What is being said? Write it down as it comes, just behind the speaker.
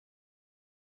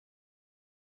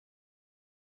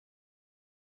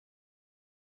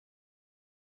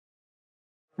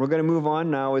We're going to move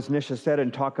on now, as Nisha said,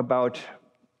 and talk about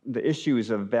the issues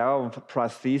of valve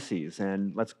prostheses.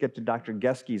 And let's get to Dr.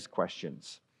 Geski's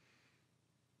questions.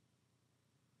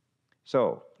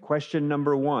 So, question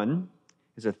number 1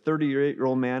 is a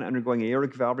 38-year-old man undergoing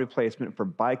aortic valve replacement for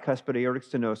bicuspid aortic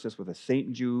stenosis with a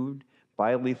St. Jude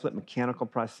bileaflet mechanical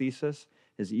prosthesis.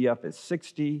 His EF is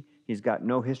 60. He's got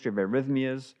no history of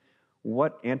arrhythmias.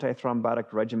 What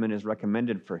antithrombotic regimen is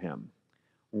recommended for him?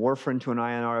 Warfarin to an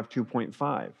INR of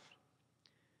 2.5.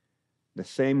 The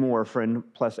same warfarin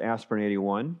plus aspirin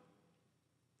 81.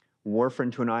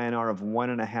 Warfarin to an INR of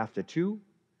 1.5 to 2.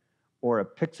 Or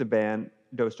apixaban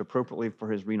dosed appropriately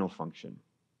for his renal function.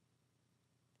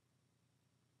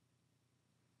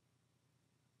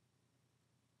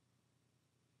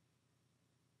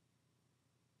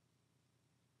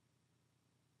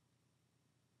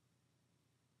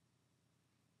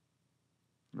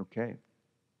 Okay.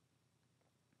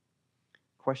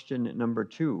 Question number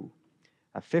 2.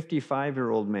 A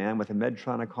 55-year-old man with a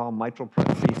Medtronic Hall mitral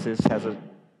prosthesis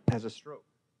has a stroke.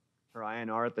 Her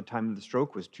INR at the time of the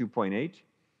stroke was 2.8.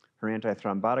 Her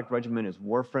antithrombotic regimen is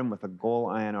warfarin with a goal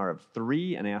INR of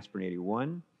 3 and aspirin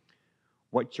 81.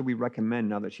 What should we recommend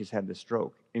now that she's had the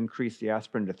stroke? Increase the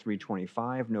aspirin to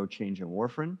 325, no change in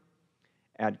warfarin.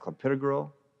 Add clopidogrel.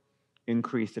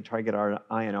 Increase the target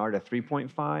INR to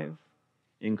 3.5.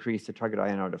 Increase the target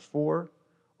INR to 4.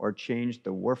 Or change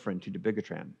the warfarin to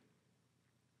dabigatran.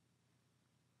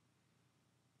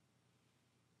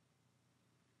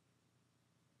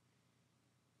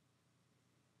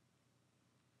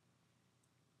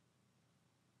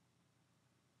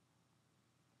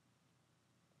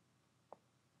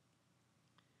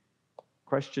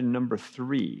 Question number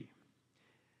 3.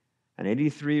 An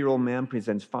 83-year-old man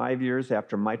presents 5 years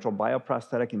after mitral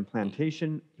bioprosthetic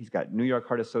implantation. He's got New York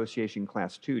Heart Association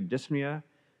Class 2 dyspnea.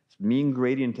 His mean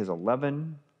gradient is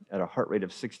 11 at a heart rate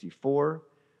of 64.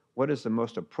 What is the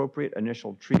most appropriate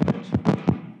initial treatment?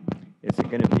 Is it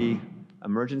going to be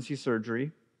emergency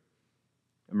surgery,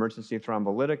 emergency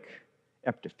thrombolytic,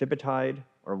 eptifibatide,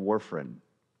 or warfarin?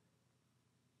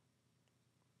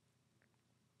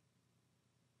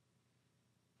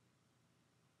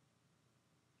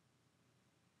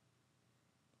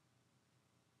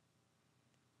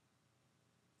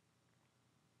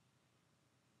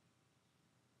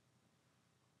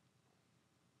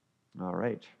 All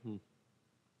right.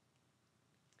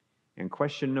 And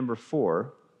question number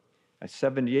 4, a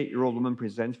 78-year-old woman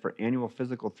presents for annual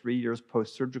physical 3 years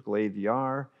post-surgical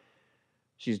AVR.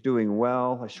 She's doing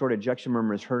well. A short ejection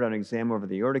murmur is heard on exam over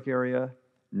the aortic area.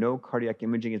 No cardiac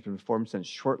imaging has been performed since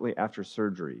shortly after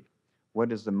surgery.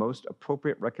 What is the most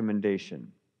appropriate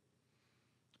recommendation?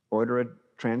 Order a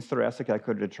transthoracic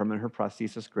echo to determine her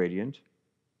prosthesis gradient.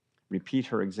 Repeat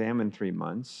her exam in 3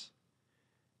 months.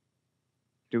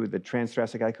 Do the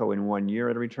transthoracic echo in 1 year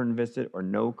at a return visit, or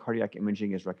no cardiac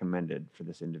imaging is recommended for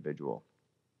this individual.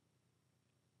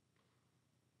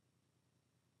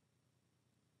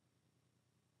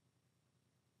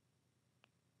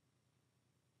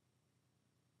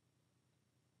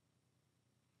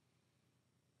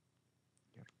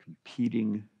 You have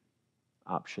competing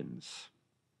options.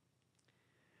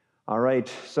 All right,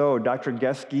 so Dr.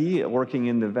 Geski, working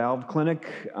in the valve clinic,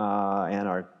 and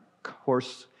our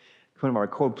course, one of our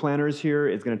code planners here,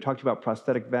 is going to talk to you about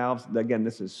prosthetic valves. Again,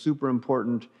 this is super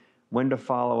important. When to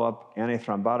follow up,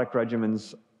 antithrombotic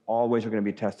regimens always are going to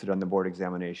be tested on the board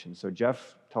examination. So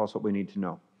Jeff, tell us what we need to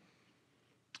know.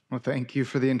 Well, thank you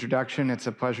for the introduction. It's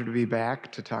a pleasure to be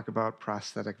back to talk about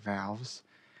prosthetic valves.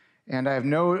 And I have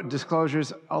no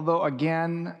disclosures, although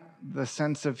again, the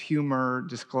sense of humor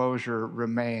disclosure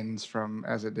remains from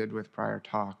as it did with prior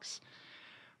talks.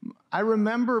 I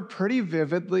remember pretty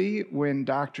vividly when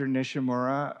Dr.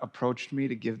 Nishimura approached me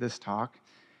to give this talk.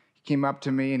 He came up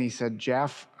to me and he said,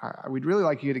 Jeff, we'd really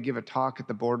like you to give a talk at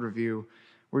the board review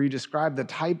where you describe the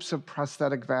types of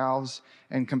prosthetic valves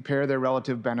and compare their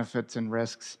relative benefits and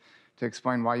risks to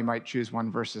explain why you might choose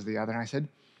one versus the other. And I said,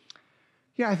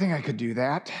 yeah, I think I could do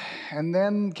that. And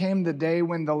then came the day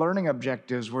when the learning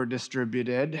objectives were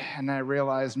distributed, and I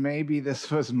realized maybe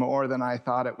this was more than I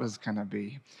thought it was going to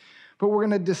be. But we're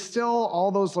going to distill all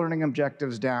those learning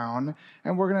objectives down,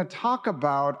 and we're going to talk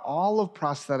about all of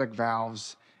prosthetic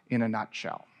valves in a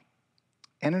nutshell.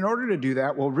 And in order to do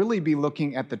that, we'll really be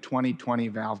looking at the 2020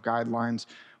 valve guidelines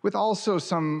with also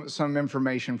some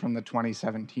information from the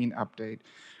 2017 update.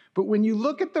 But when you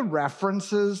look at the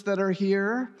references that are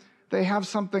here, they have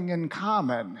something in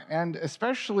common. And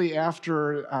especially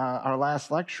after our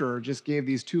last lecturer just gave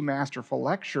these 2 masterful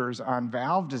lectures on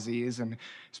valve disease and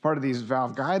as part of these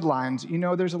valve guidelines, you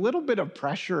know, there's a little bit of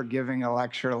pressure giving a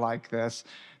lecture like this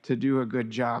to do a good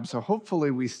job. So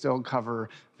hopefully we still cover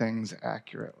things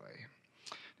accurately.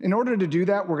 In order to do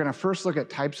that, we're going to first look at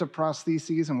types of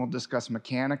prostheses, and we'll discuss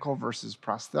mechanical versus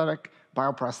prosthetic,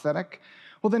 bioprosthetic.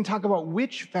 We'll then talk about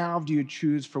which valve do you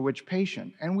choose for which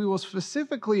patient, and we will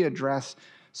specifically address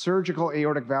surgical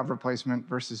aortic valve replacement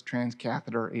versus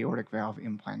transcatheter aortic valve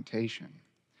implantation.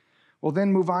 We'll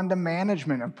then move on to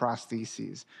management of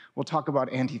prostheses. We'll talk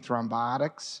about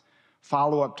antithrombotics,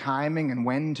 follow-up timing and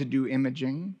when to do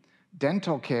imaging,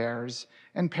 dental cares,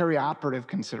 and perioperative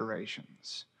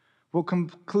considerations. We'll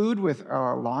conclude with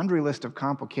a laundry list of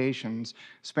complications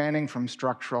spanning from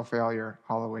structural failure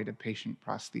all the way to patient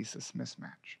prosthesis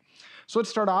mismatch. So let's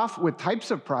start off with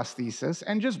types of prosthesis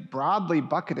and just broadly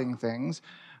bucketing things.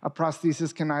 A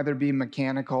prosthesis can either be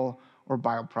mechanical or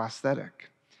bioprosthetic.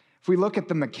 If we look at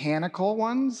the mechanical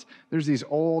ones, there's these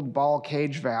old ball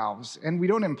cage valves, and we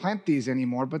don't implant these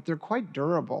anymore, but they're quite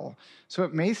durable. So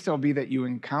it may still be that you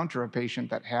encounter a patient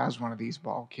that has one of these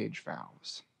ball cage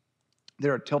valves.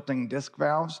 There are tilting disc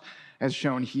valves, as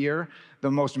shown here,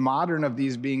 the most modern of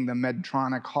these being the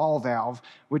Medtronic Hall valve,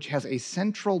 which has a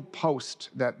central post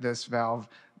that this valve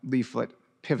leaflet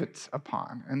pivots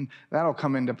upon. And that'll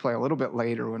come into play a little bit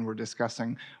later when we're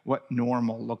discussing what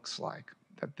normal looks like,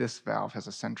 that this valve has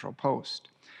a central post.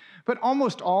 But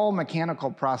almost all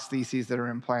mechanical prostheses that are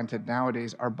implanted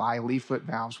nowadays are bi-leaflet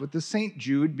valves, with the St.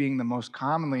 Jude being the most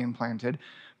commonly implanted,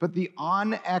 but the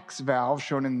On-X valve,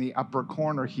 shown in the upper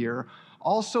corner here,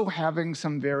 also having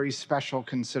some very special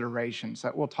considerations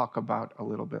that we'll talk about a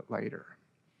little bit later.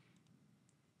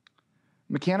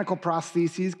 Mechanical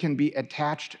prostheses can be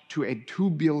attached to a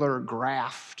tubular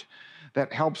graft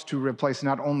that helps to replace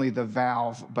not only the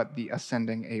valve, but the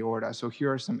ascending aorta. So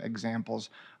here are some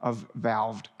examples of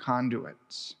valved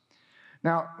conduits.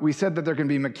 Now, we said that there can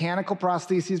be mechanical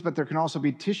prostheses, but there can also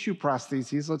be tissue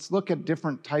prostheses. Let's look at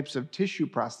different types of tissue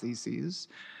prostheses.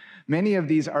 Many of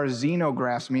these are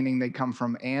xenografts, meaning they come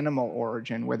from animal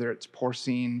origin, whether it's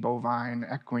porcine, bovine,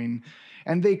 equine,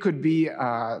 and they could be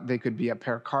a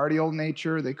pericardial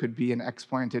nature, they could be an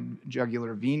explanted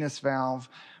jugular venous valve,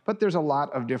 but there's a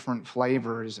lot of different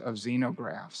flavors of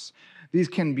xenografts. These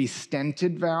can be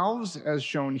stented valves, as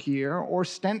shown here, or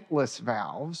stentless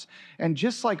valves, and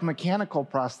just like mechanical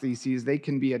prostheses, they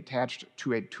can be attached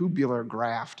to a tubular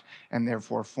graft and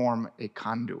therefore form a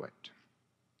conduit.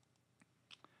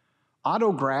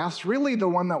 Autografts, really the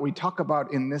one that we talk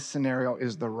about in this scenario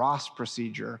is the Ross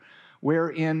procedure,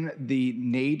 wherein the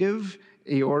native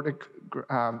aortic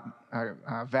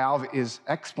valve is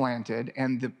explanted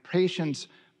and the patient's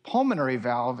pulmonary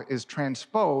valve is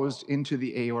transposed into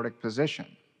the aortic position.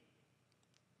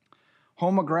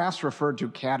 Homografts refer to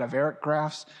cadaveric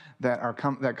grafts that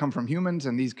come from humans,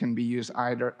 and these can be used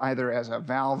either as a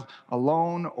valve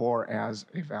alone or as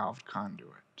a valved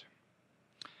conduit.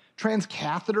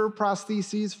 Transcatheter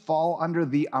prostheses fall under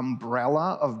the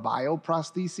umbrella of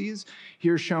bioprostheses.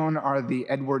 Here shown are the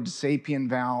Edwards Sapien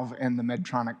valve and the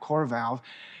Medtronic core valve.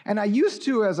 And I used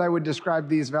to, as I would describe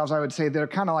these valves, I would say they're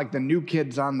kind of like the new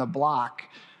kids on the block.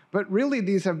 But really,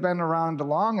 these have been around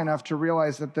long enough to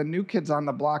realize that the new kids on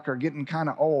the block are getting kind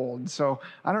of old. So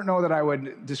I don't know that I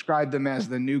would describe them as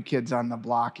the new kids on the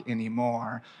block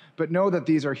anymore. But know that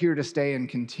these are here to stay and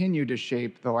continue to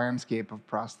shape the landscape of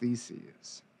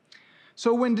prostheses.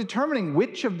 So when determining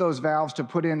which of those valves to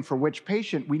put in for which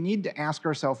patient, we need to ask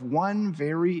ourselves one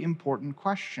very important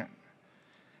question.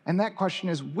 And that question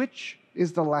is, which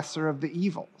is the lesser of the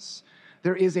evils?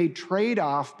 There is a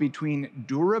trade-off between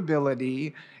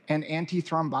durability and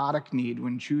antithrombotic need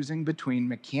when choosing between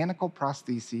mechanical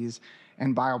prostheses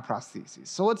and bioprostheses.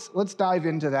 So let's dive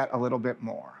into that a little bit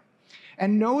more.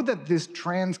 And know that this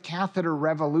transcatheter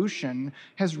revolution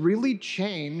has really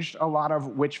changed a lot of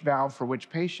which valve for which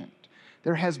patient.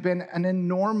 There has been an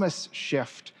enormous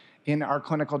shift in our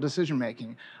clinical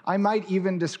decision-making. I might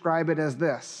even describe it as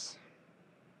this.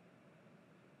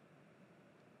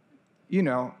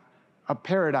 A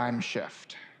paradigm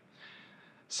shift.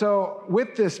 So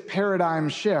with this paradigm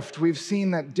shift, we've seen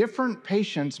that different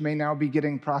patients may now be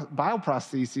getting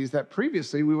bioprostheses that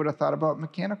previously we would have thought about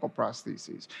mechanical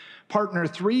prostheses. Partner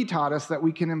 3 taught us that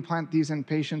we can implant these in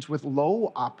patients with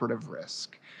low operative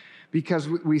risk, because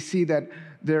we see that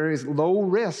there is low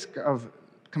risk of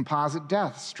composite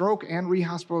death, stroke, and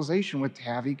rehospitalization with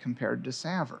TAVI compared to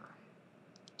SAVR.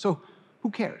 So who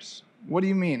cares? What do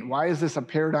you mean? Why is this a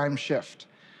paradigm shift?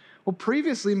 Well,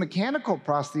 previously, mechanical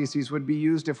prostheses would be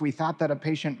used if we thought that a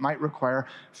patient might require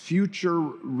future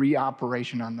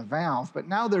reoperation on the valve, but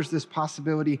now there's this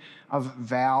possibility of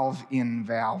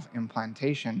valve-in-valve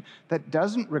implantation that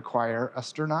doesn't require a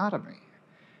sternotomy.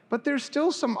 but there's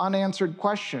still some unanswered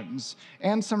questions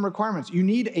and some requirements. You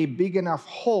need a big enough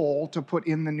hole to put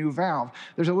in the new valve.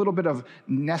 There's a little bit of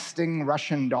nesting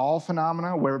Russian doll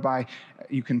phenomena whereby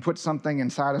you can put something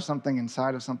inside of something,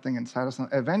 inside of something, inside of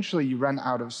something. Eventually you run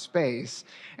out of space,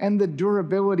 and the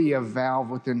durability of valve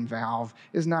within valve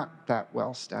is not that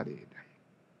well studied.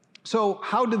 So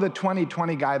how do the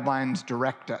 2020 guidelines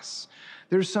direct us?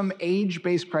 There's some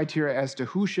age-based criteria as to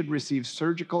who should receive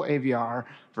surgical AVR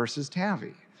versus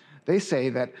TAVI. They say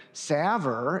that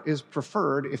SAVR is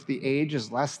preferred if the age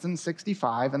is less than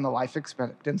 65 and the life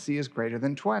expectancy is greater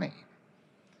than 20.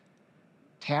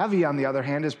 TAVI, on the other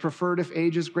hand, is preferred if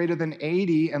age is greater than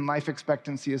 80 and life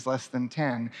expectancy is less than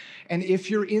 10. And if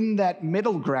you're in that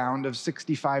middle ground of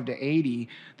 65 to 80,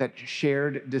 that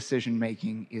shared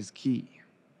decision-making is key.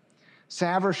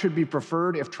 SAVR should be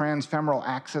preferred if transfemoral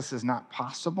access is not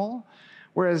possible,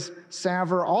 whereas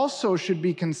SAVR also should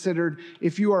be considered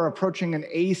if you are approaching an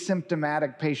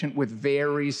asymptomatic patient with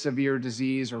very severe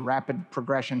disease or rapid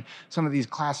progression, some of these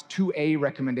class 2A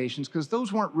recommendations, because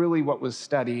those weren't really what was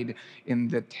studied in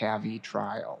the TAVI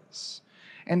trials.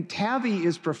 And TAVI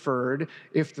is preferred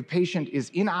if the patient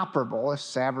is inoperable, if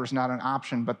SAVR is not an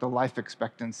option, but the life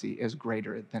expectancy is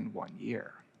greater than 1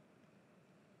 year.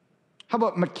 How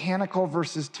about mechanical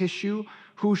versus tissue?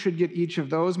 Who should get each of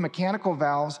those? Mechanical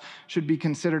valves should be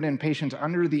considered in patients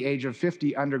under the age of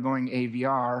 50 undergoing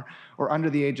AVR or under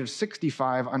the age of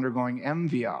 65 undergoing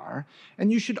MVR. And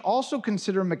you should also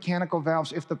consider mechanical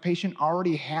valves if the patient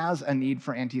already has a need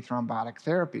for antithrombotic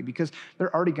therapy, because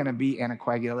they're already going to be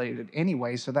anticoagulated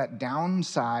anyway, so that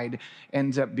downside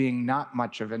ends up being not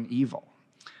much of an evil.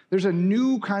 There's a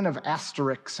new kind of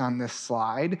asterisk on this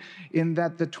slide in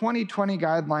that the 2020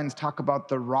 guidelines talk about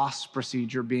the Ross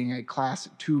procedure being a class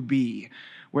 2B,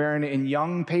 wherein in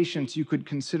young patients you could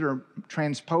consider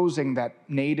transposing that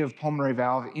native pulmonary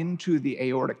valve into the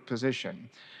aortic position.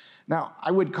 Now,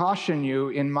 I would caution you,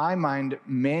 in my mind,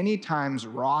 many times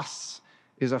Ross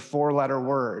is a 4-letter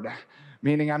word,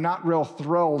 meaning I'm not real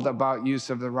thrilled about use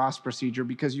of the Ross procedure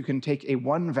because you can take a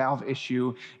 1-valve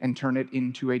issue and turn it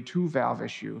into a 2-valve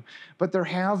issue. But there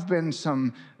have been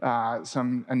some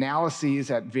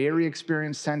analyses at very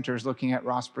experienced centers looking at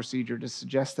Ross procedure to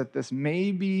suggest that this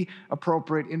may be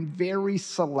appropriate in very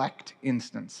select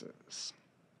instances.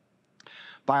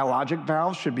 Biologic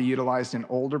valves should be utilized in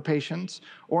older patients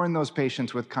or in those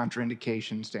patients with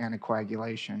contraindications to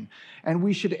anticoagulation. And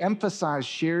we should emphasize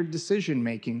shared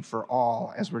decision-making for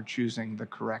all as we're choosing the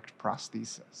correct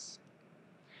prosthesis.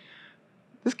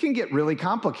 This can get really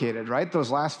complicated, right?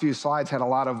 Those last few slides had a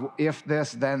lot of if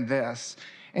this, then this.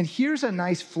 And here's a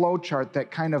nice flow chart that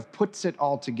kind of puts it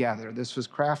all together. This was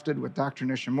crafted with Dr.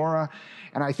 Nishimura,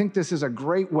 and I think this is a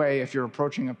great way, if you're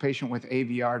approaching a patient with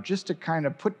AVR, just to kind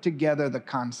of put together the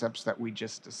concepts that we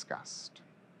just discussed.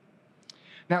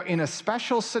 Now, in a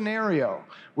special scenario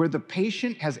where the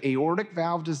patient has aortic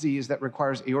valve disease that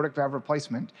requires aortic valve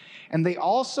replacement, and they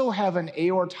also have an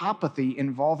aortopathy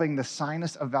involving the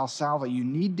sinus of Valsalva, you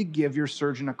need to give your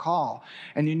surgeon a call,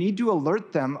 and you need to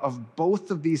alert them of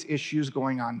both of these issues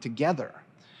going on together.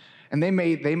 And they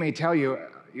may tell you,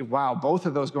 wow, both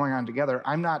of those going on together,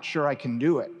 I'm not sure I can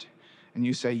do it. And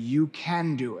you say, you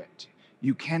can do it.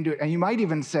 You can do it. And you might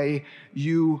even say,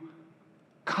 you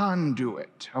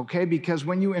conduit, okay? Because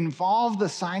when you involve the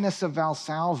sinus of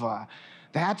Valsalva,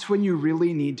 that's when you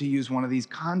really need to use one of these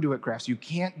conduit grafts. You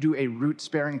can't do a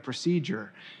root-sparing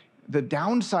procedure. The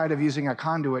downside of using a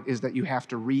conduit is that you have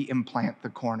to re-implant the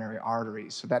coronary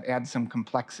arteries, so that adds some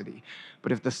complexity.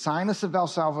 But if the sinus of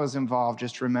Valsalva is involved,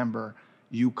 just remember,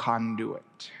 you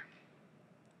conduit.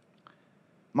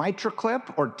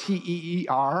 MitraClip, or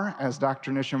TEER, as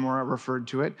Dr. Nishimura referred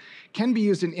to it, can be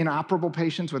used in inoperable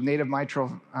patients with native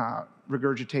mitral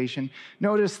regurgitation.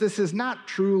 Notice this is not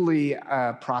truly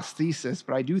a prosthesis,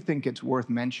 but I do think it's worth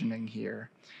mentioning here.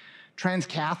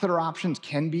 Transcatheter options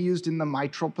can be used in the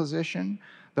mitral position.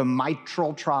 The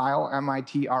mitral trial,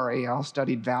 MITRAL,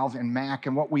 studied valve and MAC,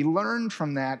 and what we learned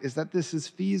from that is that this is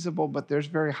feasible, but there's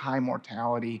very high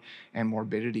mortality and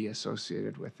morbidity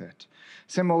associated with it.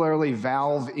 Similarly,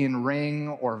 valve in ring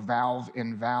or valve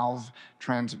in valve,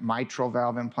 transmitral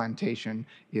valve implantation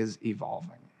is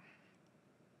evolving.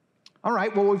 All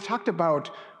right, well, we've talked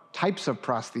about types of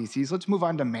prostheses. Let's move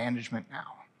on to management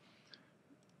now,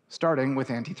 starting with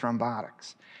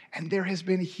antithrombotics. And there has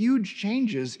been huge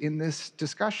changes in this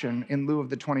discussion in lieu of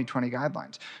the 2020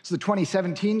 guidelines. So the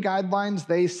 2017 guidelines,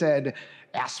 they said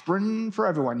aspirin for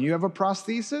everyone. You have a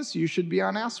prosthesis, you should be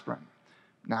on aspirin.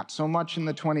 Not so much in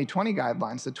the 2020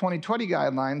 guidelines. The 2020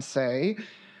 guidelines say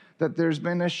that there's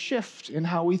been a shift in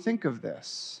how we think of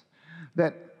this,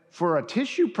 that for a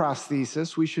tissue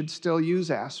prosthesis, we should still use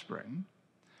aspirin.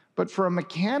 But for a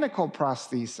mechanical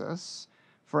prosthesis,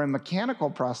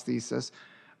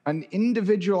 an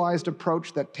individualized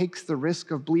approach that takes the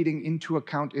risk of bleeding into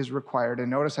account is required.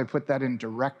 And notice I put that in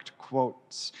direct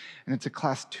quotes, and it's a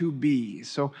class 2B.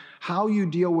 So how you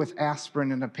deal with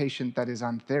aspirin in a patient that is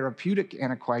on therapeutic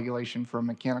anticoagulation for a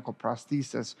mechanical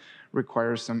prosthesis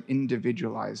requires some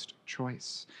individualized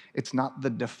choice. It's not the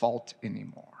default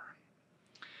anymore.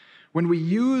 When we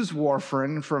use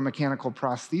warfarin for a mechanical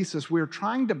prosthesis, we're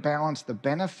trying to balance the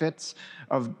benefits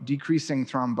of decreasing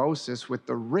thrombosis with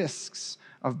the risks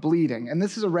of bleeding. And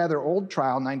this is a rather old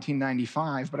trial,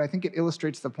 1995, but I think it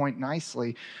illustrates the point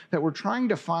nicely that we're trying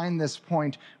to find this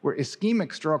point where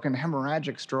ischemic stroke and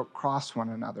hemorrhagic stroke cross one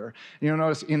another. And you'll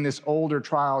notice in this older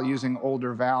trial using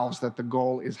older valves that the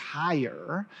goal is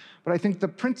higher, but I think the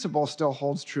principle still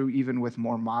holds true even with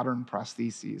more modern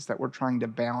prostheses, that we're trying to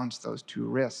balance those two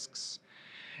risks.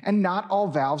 And not all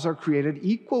valves are created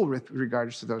equal with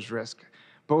regards to those risks.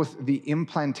 Both the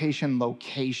implantation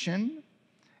location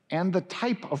and the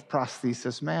type of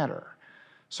prosthesis matter.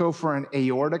 So for an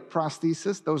aortic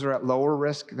prosthesis, those are at lower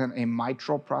risk than a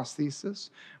mitral prosthesis,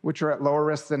 which are at lower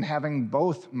risk than having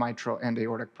both mitral and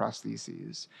aortic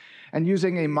prostheses. And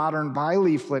using a modern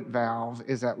bileaflet valve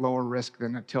is at lower risk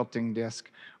than a tilting disc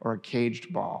or a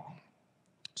caged ball.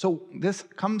 So this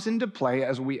comes into play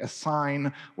as we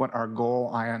assign what our goal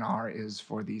INR is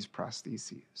for these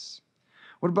prostheses.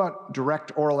 What about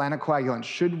direct oral anticoagulants?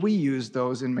 Should we use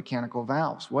those in mechanical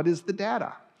valves? What is the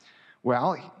data?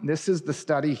 Well, this is the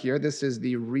study here. This is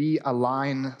the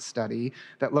REALIGN study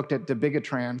that looked at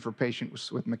dabigatran for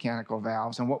patients with mechanical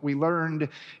valves. And what we learned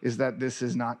is that this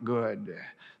is not good.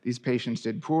 These patients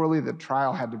did poorly. The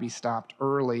trial had to be stopped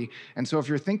early. And so if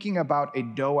you're thinking about a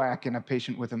DOAC in a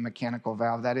patient with a mechanical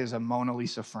valve, that is a Mona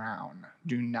Lisa frown.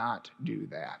 Do not do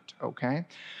that, okay?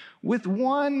 With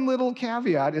one little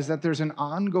caveat is that there's an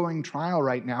ongoing trial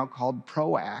right now called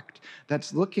PROACT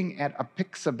that's looking at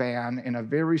apixaban in a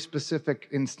very specific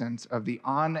instance of the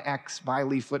on-X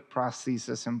bileaflet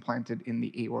prosthesis implanted in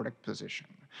the aortic position.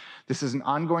 This is an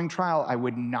ongoing trial. I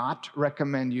would not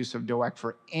recommend use of DOAC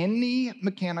for any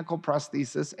mechanical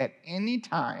prosthesis at any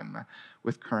time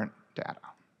with current data.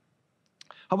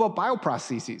 How about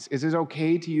bioprostheses? Is it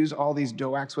okay to use all these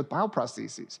DOACs with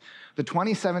bioprostheses? The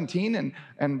 2017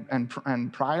 and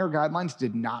prior guidelines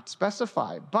did not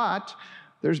specify, but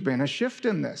there's been a shift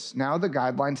in this. Now the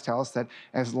guidelines tell us that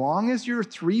as long as you're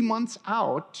 3 months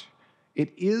out,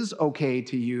 it is okay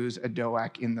to use a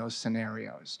DOAC in those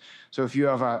scenarios. So if you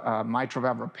have a mitral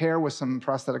valve repair with some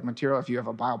prosthetic material, if you have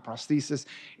a bioprosthesis,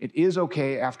 it is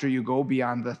okay after you go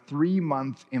beyond the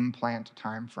 3-month implant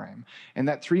time frame. And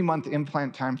that 3-month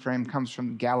implant time frame comes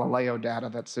from Galileo data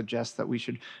that suggests that we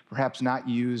should perhaps not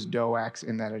use DOACs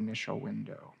in that initial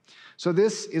window. So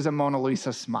this is a Mona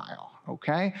Lisa smile,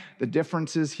 okay? The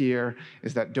differences here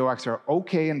is that DOACs are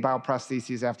okay in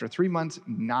bioprostheses after 3 months,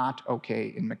 not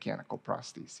okay in mechanical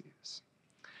prostheses.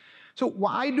 So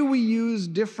why do we use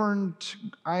different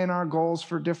INR goals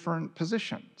for different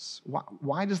positions?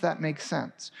 Why does that make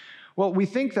sense? Well, we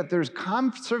think that there's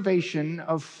conservation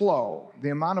of flow. The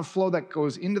amount of flow that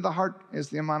goes into the heart is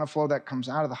the amount of flow that comes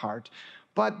out of the heart.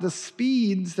 But the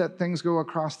speeds that things go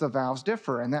across the valves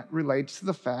differ, and that relates to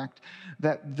the fact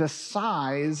that the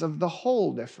size of the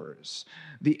hole differs.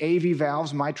 The AV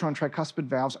valves, mitral and tricuspid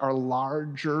valves, are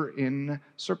larger in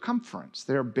circumference.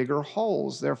 They're bigger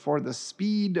holes. Therefore, the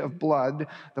speed of blood,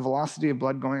 the velocity of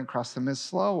blood going across them is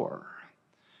slower.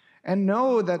 And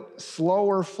know that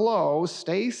slower flow,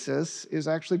 stasis, is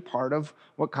actually part of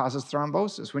what causes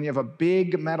thrombosis. When you have a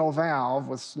big metal valve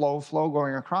with slow flow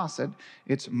going across it,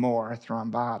 it's more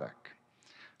thrombotic.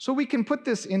 So we can put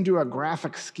this into a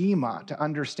graphic schema to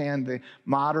understand the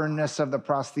modernness of the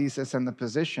prosthesis and the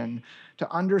position,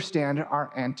 to understand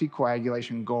our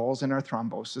anticoagulation goals and our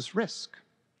thrombosis risk.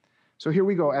 So here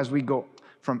we go. As we go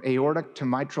from aortic to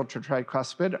mitral to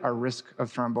tricuspid, our risk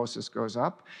of thrombosis goes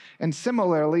up. And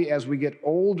similarly, as we get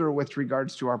older with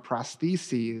regards to our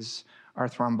prostheses, our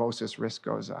thrombosis risk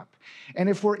goes up. And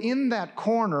if we're in that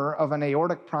corner of an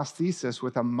aortic prosthesis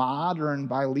with a modern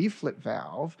bileaflet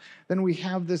valve, then we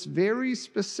have this very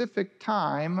specific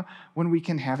time when we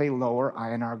can have a lower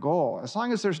INR goal, as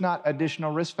long as there's not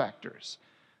additional risk factors.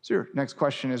 So your next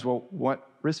question is, well, what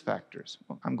risk factors?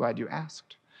 Well, I'm glad you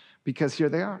asked, because here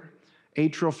they are.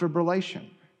 Atrial fibrillation,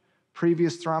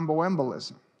 previous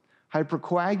thromboembolism,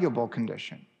 hypercoagulable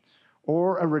condition,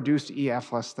 or a reduced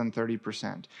EF less than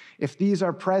 30%. If these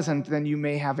are present, then you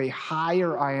may have a higher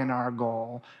INR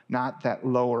goal, not that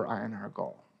lower INR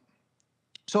goal.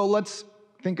 So let's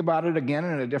think about it again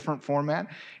in a different format.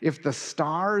 If the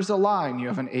stars align, you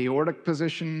have an aortic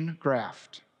position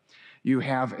graft. You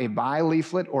have a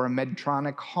bileaflet or a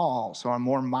Medtronic Hall, so a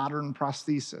more modern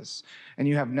prosthesis, and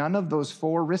you have none of those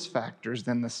 4 risk factors,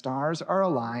 then the stars are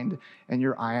aligned and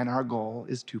your INR goal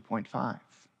is 2.5.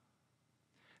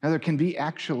 Now, there can be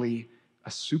actually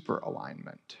a super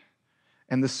alignment.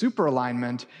 And the super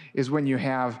alignment is when you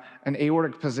have an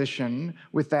aortic position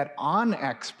with that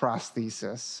on-X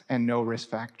prosthesis and no risk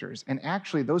factors. And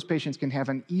actually, those patients can have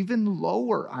an even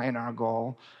lower INR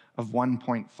goal of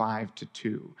 1.5 to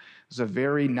 2. It's a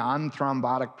very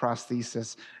non-thrombotic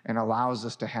prosthesis and allows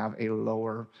us to have a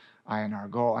lower INR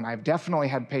goal. And I've definitely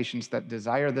had patients that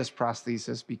desire this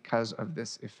prosthesis because of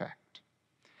this effect.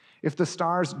 If the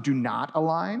stars do not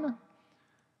align,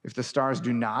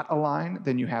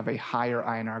 then you have a higher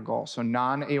INR goal. So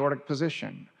non-aortic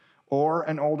position, or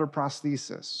an older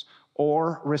prosthesis,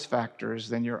 or risk factors,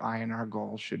 then your INR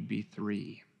goal should be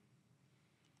 3.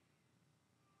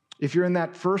 If you're in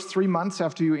that first 3 months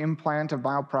after you implant a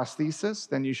bioprosthesis,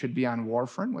 then you should be on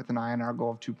warfarin with an INR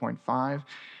goal of 2.5.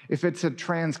 If it's a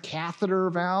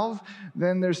transcatheter valve,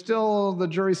 then the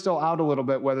jury's still out a little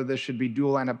bit whether this should be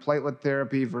dual antiplatelet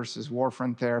therapy versus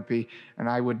warfarin therapy, and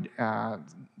I would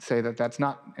say that that's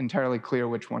not entirely clear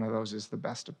which one of those is the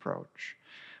best approach.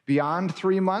 Beyond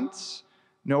 3 months,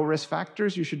 no risk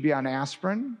factors, you should be on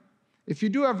aspirin. If you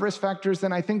do have risk factors,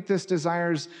 then I think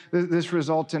this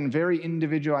results in very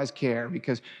individualized care,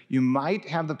 because you might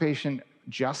have the patient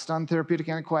just on therapeutic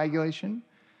anticoagulation.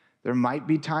 There might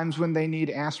be times when they need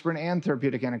aspirin and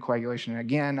therapeutic anticoagulation. And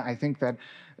again, I think that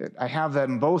I have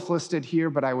them both listed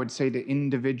here, but I would say to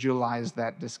individualize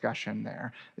that discussion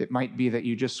there. It might be that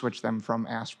you just switch them from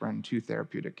aspirin to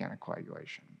therapeutic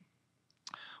anticoagulation.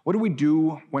 What do we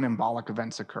do when embolic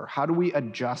events occur? How do we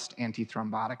adjust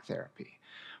antithrombotic therapy?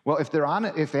 Well, if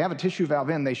they have a tissue valve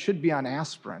in, they should be on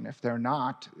aspirin. If they're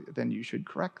not, then you should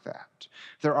correct that.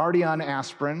 If they're already on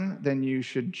aspirin, then you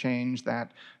should change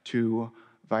that to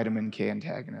vitamin K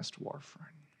antagonist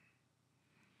warfarin.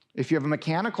 If you have a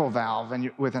mechanical valve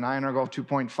and with an INR goal of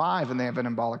 2.5 and they have an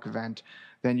embolic event,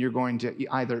 then you're going to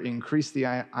either increase the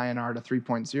INR to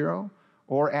 3.0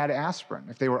 or add aspirin.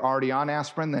 If they were already on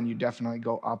aspirin, then you definitely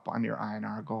go up on your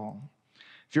INR goal.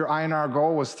 If your INR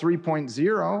goal was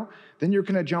 3.0, then you're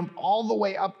going to jump all the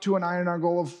way up to an INR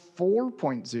goal of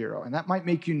 4.0. And that might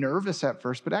make you nervous at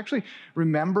first, but actually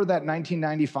remember that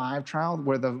 1995 trial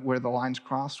where the lines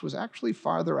crossed was actually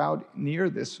farther out near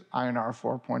this INR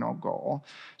 4.0 goal.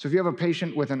 So if you have a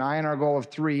patient with an INR goal of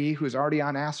 3 who's already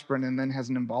on aspirin and then has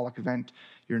an embolic event,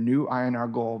 your new INR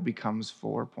goal becomes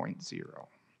 4.0.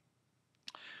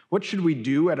 What should we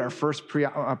do at our first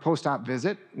post-op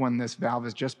visit when this valve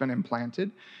has just been implanted?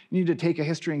 You need to take a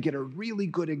history and get a really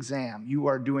good exam. You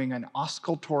are doing an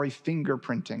auscultatory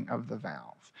fingerprinting of the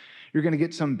valve. You're going to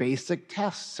get some basic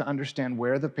tests to understand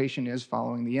where the patient is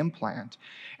following the implant.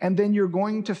 And then you're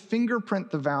going to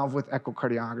fingerprint the valve with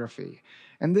echocardiography.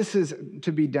 And this is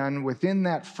to be done within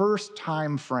that first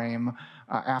time frame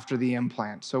after the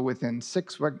implant. So within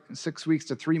 6 weeks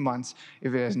to 3 months,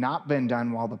 if it has not been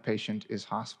done while the patient is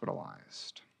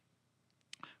hospitalized.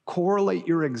 Correlate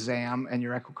your exam and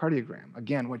your echocardiogram.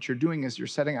 Again, what you're doing is you're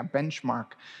setting a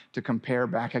benchmark to compare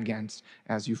back against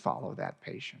as you follow that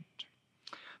patient.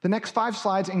 The next 5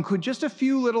 slides include just a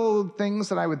few little things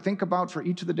that I would think about for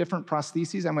each of the different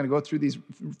prostheses. I'm going to go through these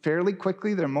fairly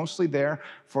quickly. They're mostly there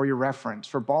for your reference.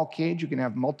 For ball cage, you can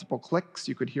have multiple clicks.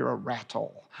 You could hear a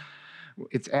rattle.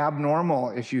 It's abnormal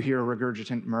if you hear a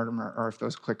regurgitant murmur or if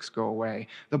those clicks go away.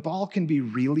 The ball can be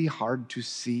really hard to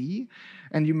see,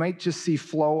 and you might just see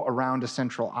flow around a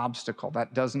central obstacle.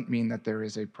 That doesn't mean that there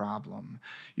is a problem.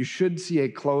 You should see a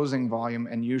closing volume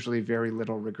and usually very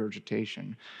little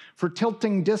regurgitation. For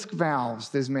tilting disc valves,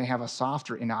 these may have a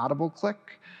soft or inaudible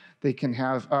click. They can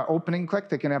have an opening click.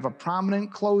 They can have a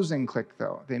prominent closing click,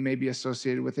 though. They may be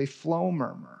associated with a flow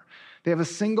murmur. They have a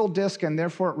single disc, and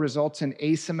therefore it results in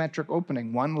asymmetric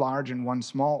opening, one large and one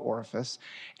small orifice.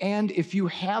 And if you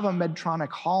have a Medtronic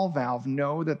Hall valve,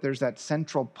 know that there's that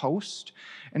central post,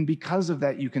 and because of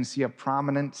that, you can see a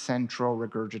prominent central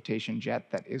regurgitation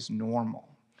jet that is normal.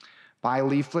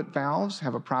 Bileaflet valves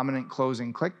have a prominent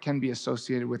closing click, can be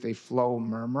associated with a flow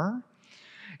murmur.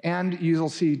 And you'll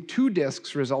see 2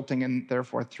 discs resulting in,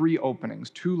 therefore, 3 openings,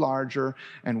 2 larger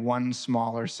and 1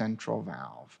 smaller central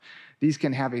valve. These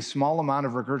can have a small amount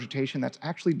of regurgitation that's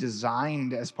actually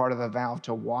designed as part of the valve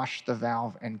to wash the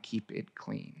valve and keep it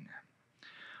clean.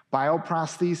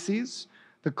 Bioprostheses,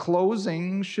 The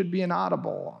closing should be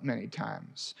inaudible many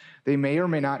times. They may or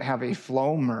may not have a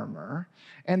flow murmur.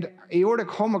 And aortic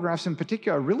homographs in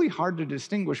particular are really hard to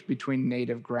distinguish between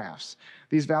native grafts.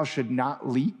 These valves should not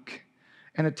leak.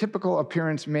 And a typical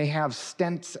appearance may have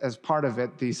stents as part of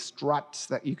it, these struts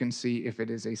that you can see if it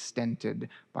is a stented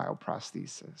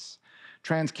bioprosthesis.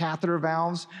 Transcatheter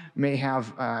valves may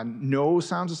have no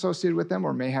sounds associated with them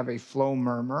or may have a flow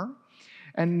murmur.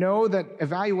 And know that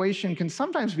evaluation can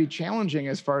sometimes be challenging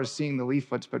as far as seeing the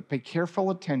leaflets, but pay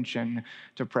careful attention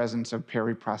to presence of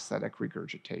periprosthetic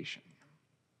regurgitation.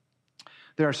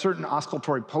 There are certain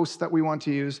auscultatory posts that we want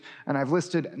to use, and I've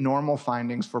listed normal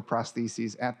findings for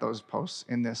prostheses at those posts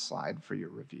in this slide for your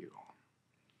review.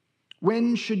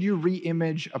 When should you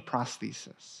re-image a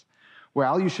prosthesis?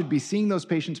 Well, you should be seeing those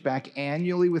patients back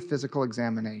annually with physical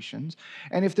examinations.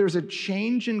 And if there's a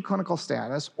change in clinical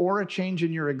status or a change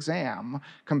in your exam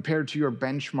compared to your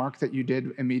benchmark that you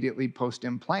did immediately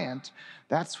post-implant,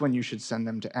 that's when you should send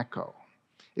them to echo.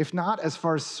 If not, as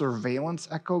far as surveillance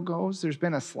echo goes, there's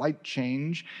been a slight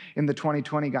change in the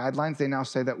 2020 guidelines. They now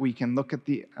say that we can look at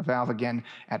the valve again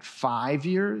at 5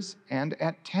 years and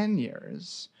at 10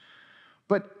 years.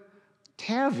 But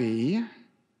TAVI,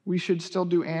 we should still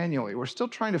do annually. We're still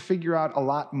trying to figure out a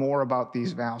lot more about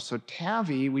these valves. So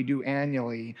TAVI, we do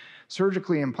annually,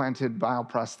 surgically implanted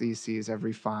bioprostheses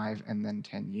every 5 and then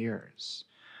 10 years.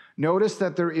 Notice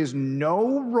that there is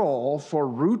no role for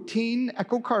routine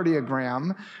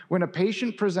echocardiogram when a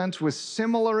patient presents with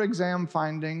similar exam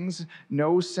findings,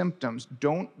 no symptoms.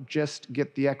 Don't just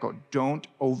get the echo. Don't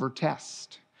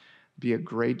overtest. Be a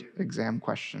great exam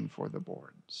question for the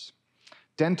boards.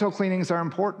 Dental cleanings are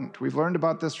important. We've learned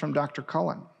about this from Dr.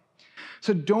 Cullen.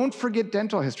 So don't forget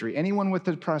dental history. Anyone with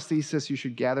a prosthesis, you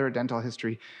should gather a dental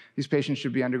history. These patients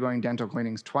should be undergoing dental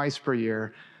cleanings twice per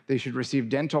year. They should receive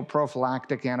dental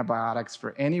prophylactic antibiotics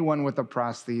for anyone with a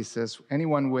prosthesis,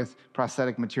 anyone with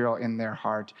prosthetic material in their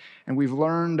heart. And we've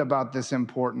learned about this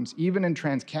importance even in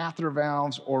transcatheter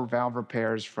valves or valve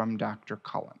repairs from Dr.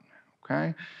 Cullen,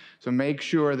 okay? So make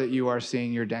sure that you are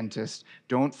seeing your dentist.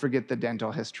 Don't forget the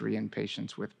dental history in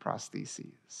patients with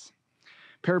prostheses.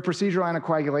 Periprocedural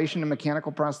anticoagulation and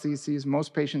mechanical prostheses,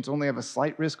 most patients only have a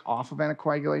slight risk off of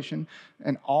anticoagulation,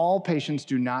 and all patients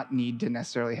do not need to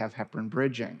necessarily have heparin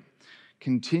bridging.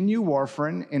 Continue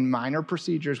warfarin in minor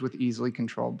procedures with easily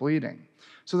controlled bleeding.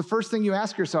 So the first thing you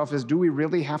ask yourself is, do we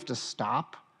really have to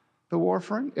stop the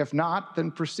warfarin? If not, then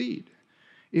proceed.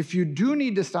 If you do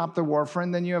need to stop the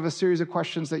warfarin, then you have a series of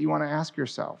questions that you want to ask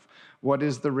yourself. What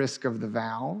is the risk of the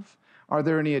valve? Are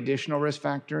there any additional risk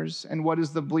factors? And what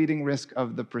is the bleeding risk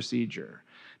of the procedure?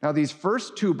 Now, these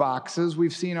first two boxes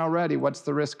we've seen already. What's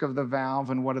the risk of the valve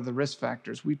and what are the risk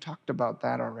factors? We talked about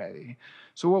that already.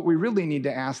 So what we really need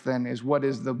to ask then is, what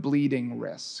is the bleeding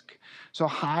risk? So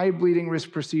high bleeding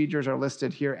risk procedures are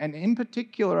listed here. And in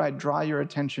particular, I draw your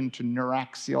attention to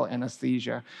neuraxial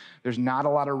anesthesia. There's not a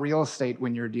lot of real estate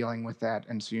when you're dealing with that,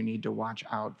 and so you need to watch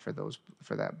out for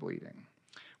that bleeding.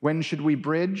 When should we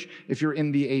bridge? If you're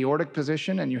in the aortic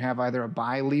position and you have either a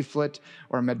bileaflet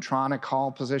or a Medtronic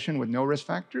Hall position with no risk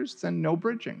factors, then no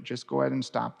bridging. Just go ahead and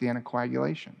stop the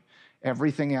anticoagulation.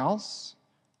 Everything else,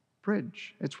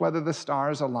 bridge. It's whether the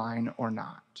stars align or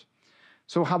not.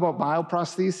 So how about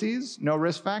bioprostheses? No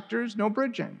risk factors, no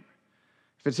bridging.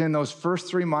 If it's in those first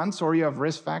 3 months or you have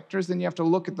risk factors, then you have to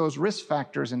look at those risk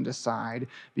factors and decide,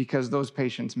 because those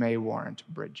patients may warrant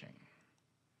bridging.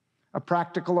 A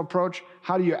practical approach,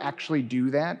 how do you actually do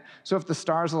that? So if the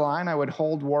stars align, I would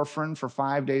hold warfarin for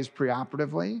 5 days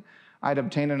preoperatively. I'd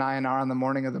obtain an INR on the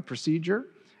morning of the procedure,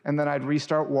 and then I'd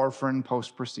restart warfarin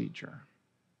post-procedure.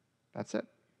 That's it.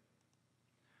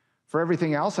 For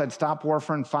everything else, I'd stop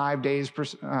warfarin 5 days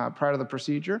prior to the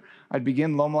procedure. I'd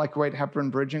begin low molecular weight heparin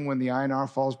bridging when the INR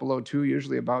falls below 2,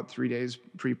 usually about 3 days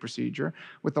pre-procedure,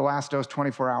 with the last dose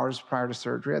 24 hours prior to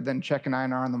surgery. I'd then check an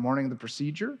INR on the morning of the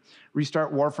procedure,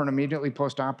 restart warfarin immediately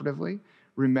post-operatively,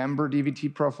 remember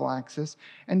DVT prophylaxis,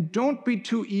 and don't be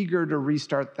too eager to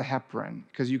restart the heparin,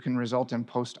 because you can result in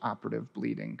post-operative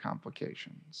bleeding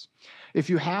complications. If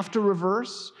you have to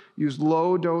reverse, use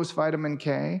low-dose vitamin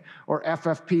K or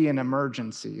FFP in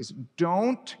emergencies.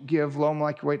 Don't give low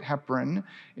molecular weight heparin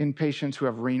in patients who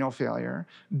have renal failure.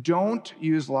 Don't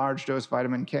use large-dose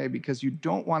vitamin K, because you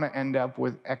don't want to end up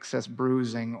with excess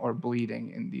bruising or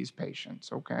bleeding in these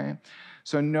patients, okay?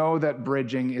 So know that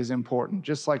bridging is important,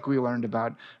 just like we learned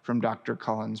about from Dr.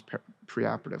 Cullen's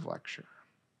preoperative lecture.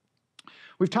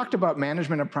 We've talked about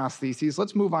management of prostheses.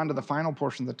 Let's move on to the final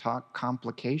portion of the talk,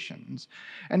 complications.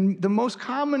 And the most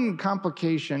common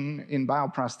complication in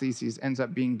bioprostheses ends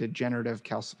up being degenerative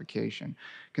calcification.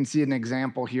 You can see an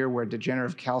example here where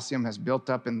degenerative calcium has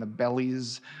built up in the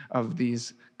bellies of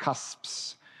these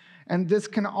cusps. And this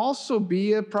can also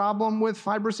be a problem with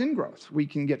fibrous ingrowth. We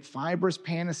can get fibrous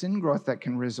pannus ingrowth that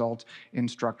can result in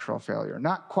structural failure.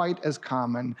 Not quite as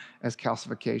common as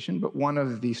calcification, but one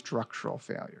of the structural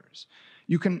failures.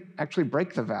 You can actually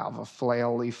break the valve, a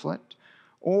flail leaflet,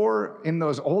 or in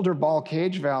those older ball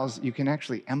cage valves, you can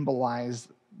actually embolize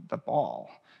the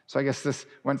ball. So I guess this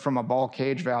went from a ball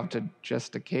cage valve to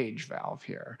just a cage valve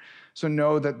here. So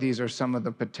know that these are some of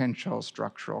the potential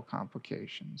structural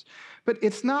complications. But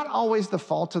it's not always the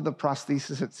fault of the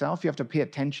prosthesis itself. You have to pay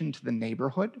attention to the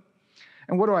neighborhood.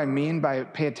 And what do I mean by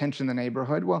pay attention to the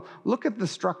neighborhood? Well, look at the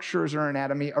structures or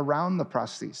anatomy around the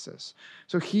prosthesis.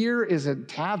 So here is a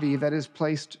TAVI that is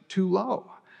placed too low.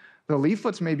 The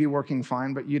leaflets may be working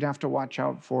fine, but you'd have to watch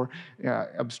out for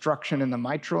obstruction in the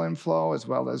mitral inflow as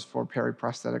well as for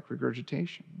periprosthetic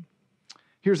regurgitation.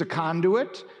 Here's a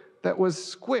conduit that was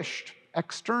squished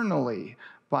externally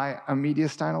by a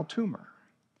mediastinal tumor.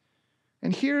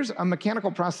 And here's a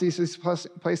mechanical prosthesis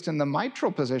placed in the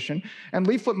mitral position, and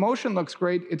leaflet motion looks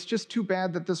great. It's just too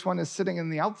bad that this one is sitting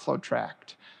in the outflow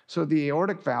tract. So the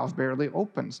aortic valve barely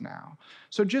opens now.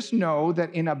 So just know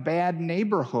that in a bad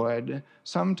neighborhood,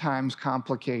 sometimes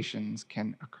complications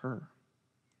can occur.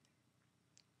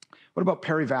 What about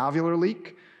perivalvular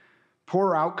leak?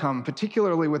 Poor outcome,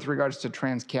 particularly with regards to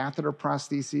transcatheter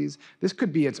prostheses. This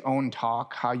could be its own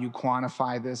talk, how you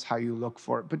quantify this, how you look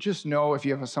for it. But just know if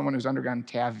you have someone who's undergone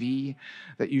TAVI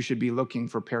that you should be looking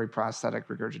for periprosthetic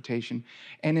regurgitation.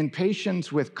 And in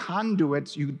patients with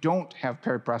conduits, you don't have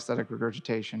periprosthetic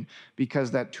regurgitation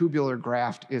because that tubular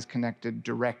graft is connected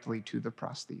directly to the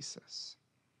prosthesis.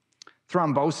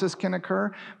 Thrombosis can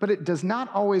occur, but it does not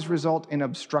always result in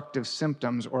obstructive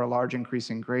symptoms or a large increase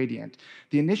in gradient.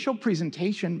 The initial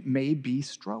presentation may be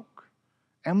stroke.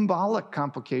 Embolic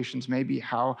complications may be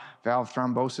how valve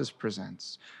thrombosis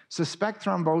presents. Suspect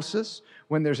thrombosis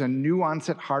when there's a new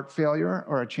onset heart failure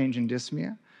or a change in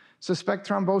dyspnea. Suspect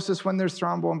thrombosis when there's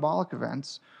thromboembolic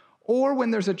events, or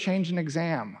when there's a change in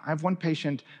exam. I have one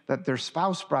patient that their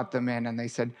spouse brought them in and they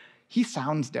said, "He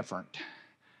sounds different."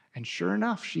 And sure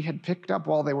enough, she had picked up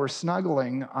while they were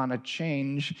snuggling on a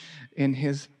change in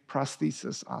his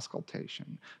prosthesis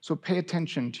auscultation. So pay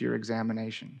attention to your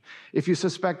examination. If you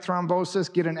suspect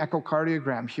thrombosis, get an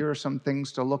echocardiogram. Here are some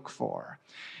things to look for.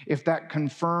 If that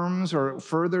confirms or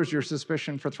furthers your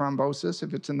suspicion for thrombosis,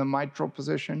 if it's in the mitral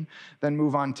position, then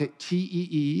move on to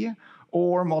TEE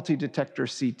or multi-detector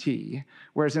CT,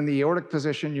 whereas in the aortic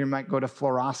position, you might go to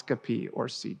fluoroscopy or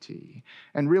CT.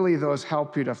 And really, those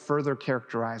help you to further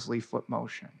characterize leaflet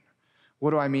motion.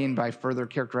 What do I mean by further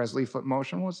characterize leaflet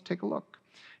motion? Well, let's take a look.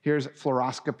 Here's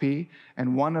fluoroscopy,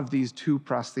 and one of these two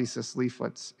prosthesis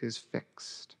leaflets is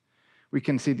fixed. We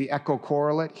can see the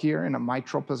echocorrelate here in a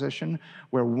mitral position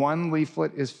where one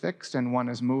leaflet is fixed and one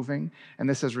is moving, and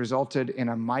this has resulted in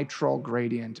a mitral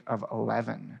gradient of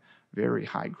 11. Very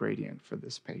high gradient for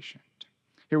this patient.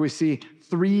 Here we see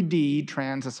 3D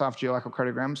transesophageal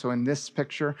echocardiogram. So in this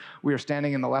picture, we are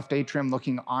standing in the left atrium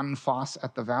looking en face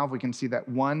at the valve. We can see that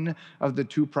one of the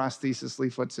two prosthesis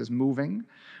leaflets is moving.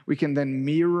 We can then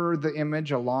mirror the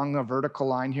image along a vertical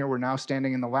line here. We're now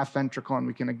standing in the left ventricle, and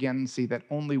we can again see that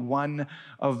only one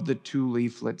of the two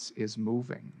leaflets is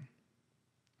moving.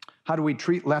 How do we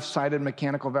treat left-sided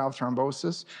mechanical valve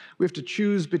thrombosis? We have to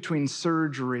choose between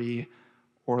surgery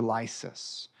or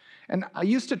lysis. And I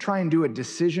used to try and do a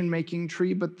decision-making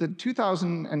tree, but the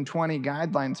 2020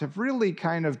 guidelines have really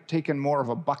kind of taken more of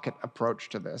a bucket approach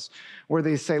to this, where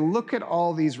they say, look at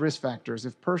all these risk factors.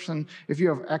 If you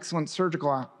have excellent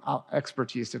surgical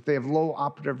expertise, if they have low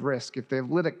operative risk, if they have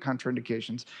lytic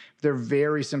contraindications, if they're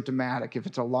very symptomatic, if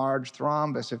it's a large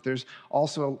thrombus, if there's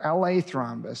also LA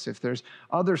thrombus, if there's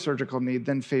other surgical need,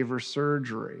 then favor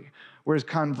surgery. Whereas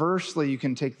conversely, you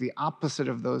can take the opposite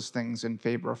of those things in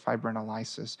favor of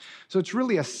fibrinolysis. So it's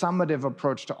really a summative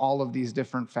approach to all of these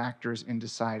different factors in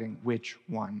deciding which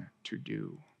one to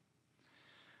do.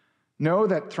 Know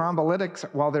that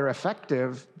thrombolytics, while they're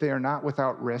effective, they are not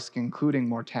without risk, including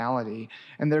mortality,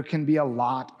 and there can be a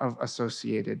lot of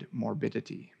associated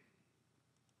morbidity.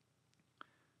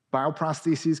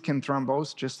 Bioprostheses can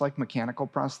thrombose just like mechanical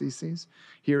prostheses.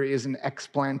 Here is an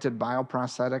explanted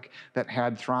bioprosthetic that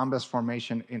had thrombus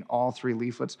formation in all 3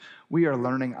 leaflets. We are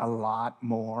learning a lot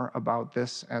more about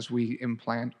this as we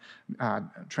implant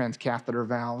transcatheter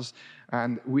valves.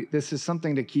 And this is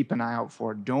something to keep an eye out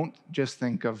for. Don't just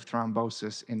think of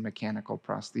thrombosis in mechanical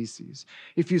prostheses.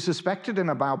 If you suspect it in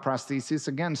a bioprosthesis,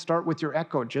 again, start with your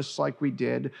echo, just like we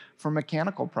did for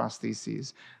mechanical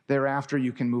prostheses. Thereafter,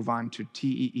 you can move on to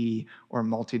TEE or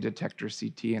multi-detector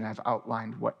CT, and I've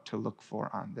outlined what to look for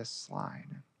on this slide.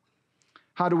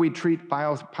 How do we treat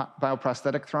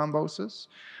bioprosthetic thrombosis?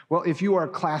 Well, if you are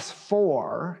class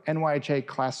 4, NYHA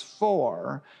class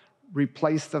 4,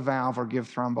 replace the valve or give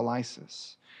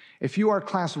thrombolysis. If you are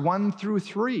class 1 through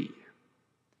 3,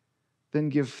 then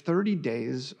give 30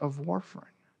 days of warfarin.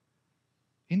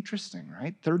 Interesting,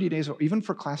 right? 30 days, even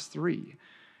for class 3,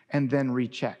 and then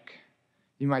recheck.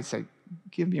 You might say,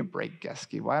 give me a break,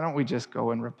 Geske. Why don't we just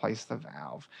go and replace the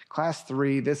valve? Class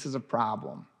 3, this is a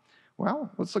problem. Well,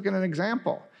 let's look at an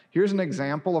example. Here's an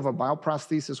example of a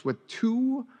bioprosthesis with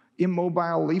 2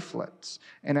 immobile leaflets.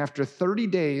 And after 30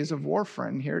 days of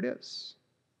warfarin, here it is.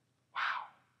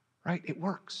 Wow, right? It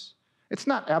works. It's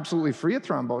not absolutely free of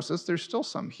thrombosis. There's still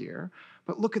some here.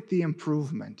 But look at the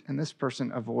improvement. And this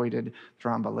person avoided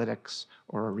thrombolytics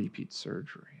or a repeat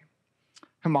surgery.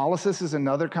 Hemolysis is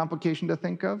another complication to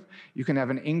think of. You can have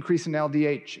an increase in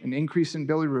LDH, an increase in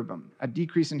bilirubin, a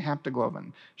decrease in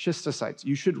haptoglobin, schistocytes.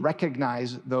 You should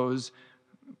recognize those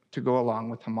to go along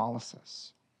with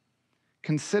hemolysis.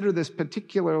 Consider this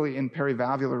particularly in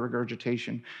perivalvular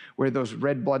regurgitation, where those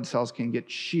red blood cells can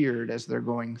get sheared as they're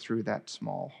going through that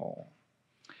small hole.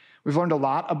 We've learned a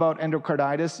lot about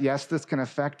endocarditis. Yes, this can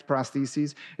affect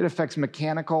prostheses. It affects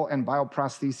mechanical and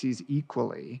bioprostheses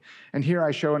equally. And here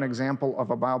I show an example of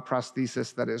a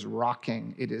bioprosthesis that is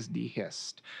rocking. It is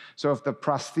dehisced. So if the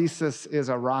prosthesis is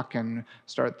a rockin',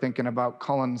 start thinking about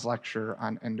Cullen's lecture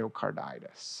on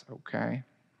endocarditis, okay?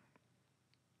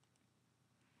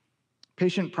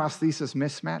 Patient prosthesis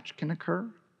mismatch can occur.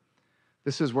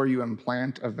 This is where you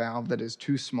implant a valve that is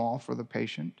too small for the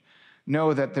patient.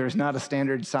 Know that there's not a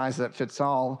standard size that fits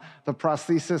all. The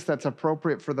prosthesis that's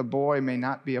appropriate for the boy may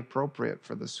not be appropriate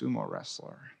for the sumo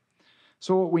wrestler.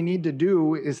 So what we need to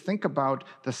do is think about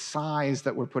the size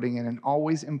that we're putting in and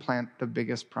always implant the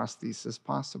biggest prosthesis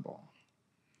possible.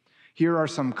 Here are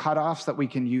some cutoffs that we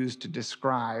can use to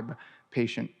describe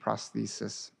patient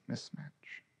prosthesis mismatch.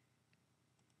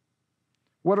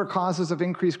 What are causes of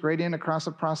increased gradient across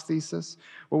a prosthesis?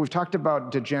 Well, we've talked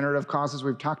about degenerative causes,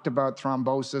 we've talked about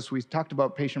thrombosis, we've talked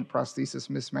about patient prosthesis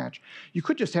mismatch. You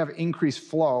could just have increased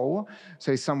flow,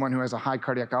 say someone who has a high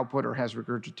cardiac output or has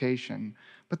regurgitation,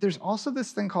 but there's also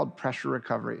this thing called pressure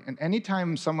recovery. And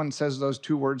anytime someone says those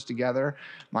 2 words together,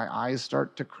 my eyes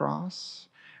start to cross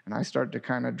and I start to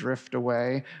kind of drift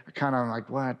away. I kind of like,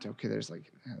 what? Okay, there's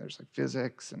like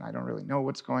physics and I don't really know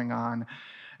what's going on.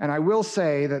 And I will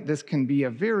say that this can be a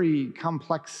very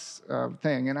complex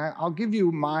thing, and I'll give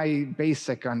you my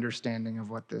basic understanding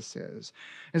of what this is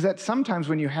that sometimes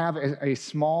when you have a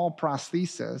small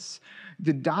prosthesis,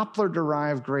 the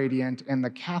Doppler-derived gradient and the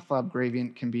cath lab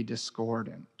gradient can be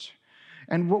discordant.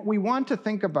 And what we want to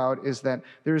think about is that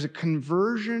there's a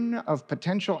conversion of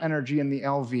potential energy in the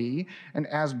LV, and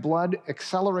as blood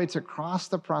accelerates across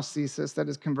the prosthesis, that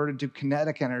is converted to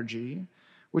kinetic energy,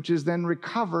 which is then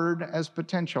recovered as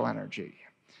potential energy.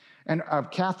 And a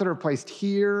catheter placed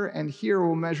here and here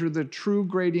will measure the true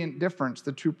gradient difference,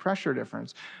 the true pressure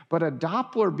difference. But a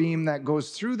Doppler beam that goes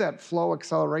through that flow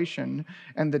acceleration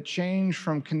and the change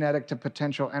from kinetic to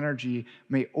potential energy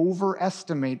may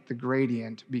overestimate the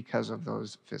gradient because of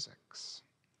those physics.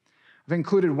 I've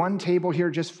included one table here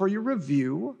just for your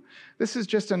review. This is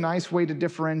just a nice way to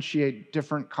differentiate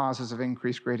different causes of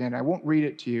increased gradient. I won't read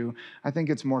it to you. I think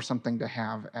it's more something to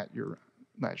have at your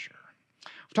leisure.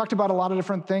 We've talked about a lot of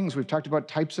different things. We've talked about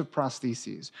types of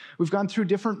prostheses. We've gone through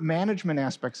different management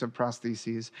aspects of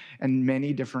prostheses and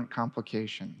many different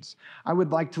complications. I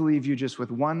would like to leave you just with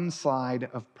one slide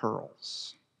of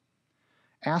pearls.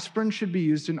 Aspirin should be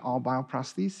used in all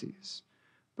bioprostheses,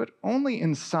 but only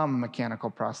in some mechanical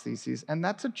prostheses, and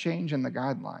that's a change in the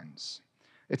guidelines.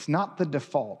 It's not the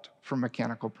default for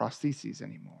mechanical prostheses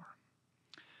anymore.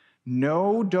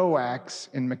 No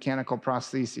DOACs in mechanical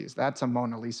prostheses. That's a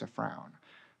Mona Lisa frown.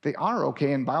 They are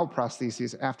okay in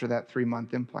bioprostheses after that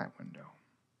 3-month implant window.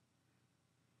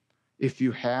 If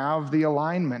you have the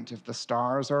alignment, if the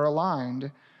stars are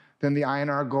aligned, then the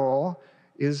INR goal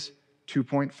is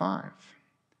 2.5.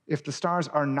 If the stars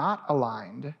are not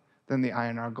aligned, then the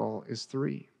INR goal is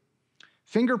 3.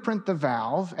 fingerprint the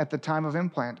valve at the time of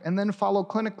implant, and then follow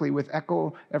clinically with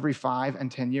echo every 5 and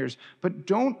 10 years. But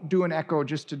don't do an echo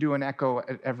just to do an echo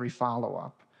at every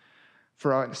follow-up.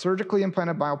 For a surgically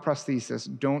implanted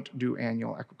bioprosthesis, don't do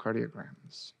annual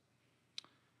echocardiograms.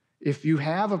 If you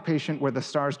have a patient where the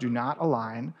stars do not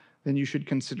align, then you should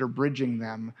consider bridging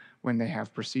them when they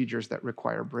have procedures that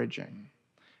require bridging.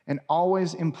 And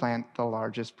always implant the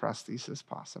largest prosthesis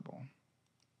possible.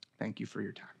 Thank you for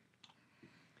your time.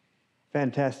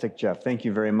 Fantastic, Jeff. Thank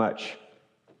you very much.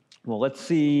 Well, let's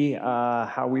see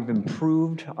how we've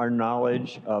improved our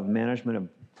knowledge of management of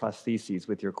prostheses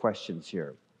with your questions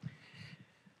here.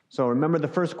 So remember, the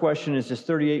first question is this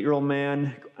 38-year-old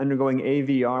man undergoing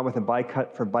AVR with a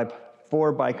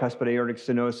for bicuspid aortic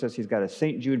stenosis. He's got a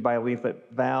St. Jude bileaflet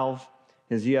valve.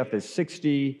 His EF is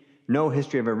 60, no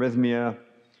history of arrhythmia.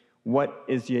 What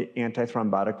is the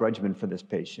antithrombotic regimen for this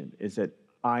patient? Is it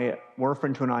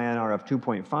warfarin to an INR of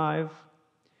 2.5,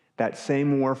 that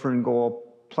same warfarin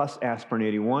goal plus aspirin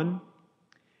 81?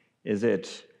 Is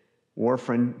it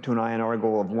warfarin to an INR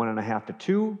goal of 1.5 to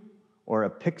 2, or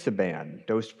apixaban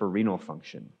dosed for renal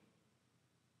function?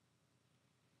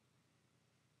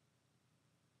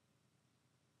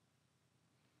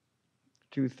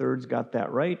 Two-thirds got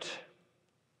that right.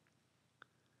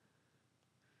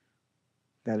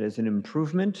 That is an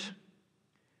improvement.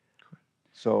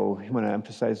 So you want to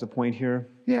emphasize the point here?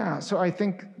 Yeah, so I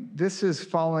think this is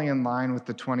falling in line with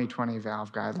the 2020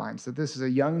 valve guidelines, that this is a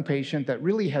young patient that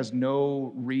really has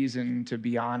no reason to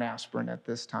be on aspirin at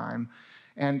this time.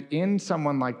 And in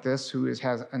someone like this who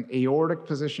has an aortic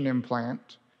position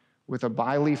implant with a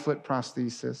bileaflet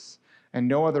prosthesis and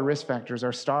no other risk factors,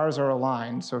 our stars are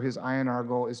aligned, so his INR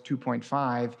goal is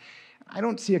 2.5. I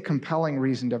don't see a compelling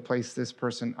reason to place this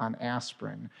person on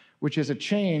aspirin, which is a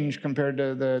change compared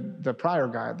to the prior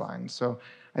guidelines. So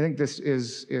I think this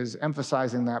is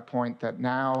emphasizing that point, that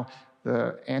now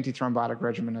the antithrombotic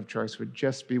regimen of choice would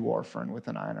just be warfarin with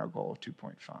an INR goal of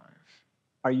 2.5.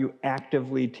 Are you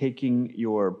actively taking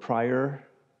your prior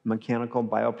mechanical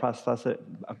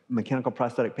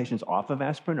prosthetic patients off of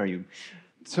aspirin? Are you,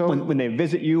 so when they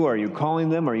visit you, are you calling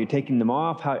them? Are you taking them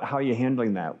off? How are you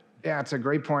handling that? Yeah, it's a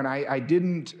great point. I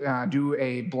didn't do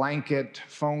a blanket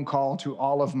phone call to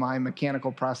all of my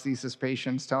mechanical prosthesis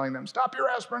patients telling them, stop your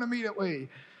aspirin immediately.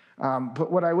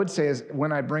 But what I would say is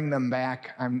when I bring them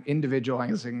back, I'm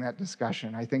individualizing that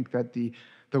discussion. I think that the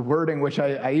wording, which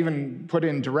I even put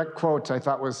in direct quotes, I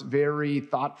thought was very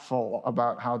thoughtful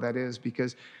about how that is,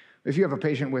 because if you have a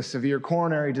patient with severe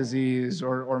coronary disease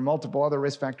or multiple other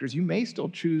risk factors, you may still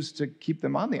choose to keep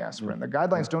them on the aspirin. The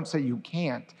guidelines don't say you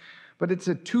can't, but it's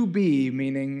a 2B,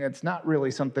 meaning it's not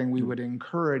really something we would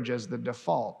encourage as the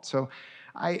default. So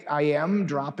I am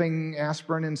dropping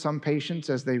aspirin in some patients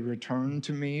as they return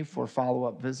to me for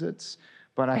follow-up visits,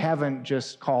 but I haven't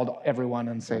just called everyone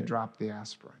and say, drop the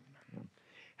aspirin.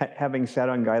 Having sat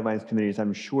on guidelines committees,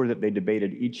 I'm sure that they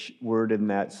debated each word in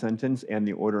that sentence and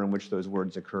the order in which those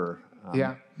words occur.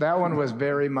 Yeah, that one was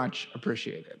very much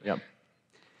appreciated. Yep.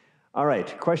 All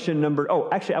right, question number,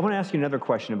 actually, I want to ask you another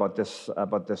question about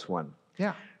this one.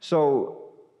 Yeah.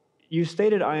 So you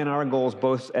stated INR goals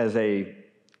both as a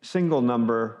single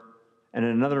number and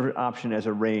another option as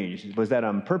a range. Was that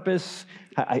on purpose?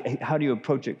 How do you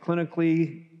approach it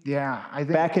clinically? Yeah, I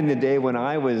think back in the day when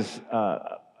I was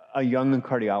a young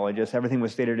cardiologist, everything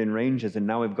was stated in ranges, and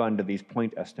now we've gone to these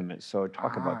point estimates. So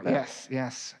talk about that.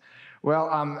 Yes. Well,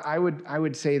 I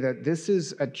would say that this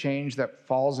is a change that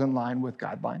falls in line with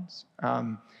guidelines.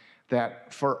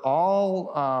 That for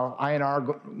all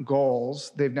INR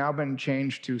goals, they've now been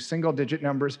changed to single-digit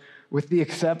numbers, with the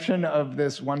exception of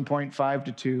this 1.5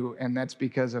 to 2, and that's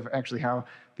because of actually how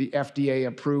the FDA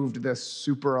approved this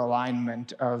super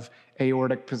alignment of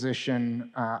aortic position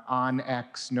on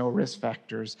X, no risk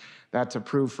factors. That's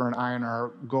approved for an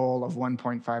INR goal of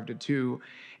 1.5 to 2.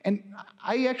 And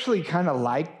I actually kind of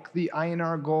like the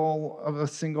INR goal of a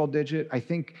single digit. I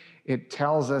think it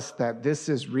tells us that this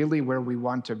is really where we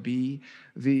want to be.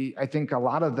 I think a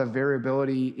lot of the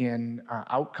variability in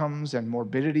outcomes and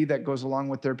morbidity that goes along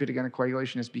with therapeutic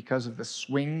anticoagulation is because of the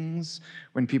swings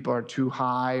when people are too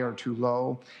high or too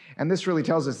low. And this really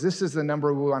tells us this is the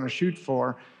number we want to shoot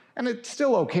for. And it's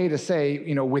still okay to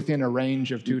say, within a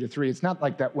range of 2 to 3. It's not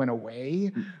like that went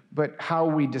away, but how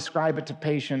we describe it to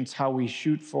patients, how we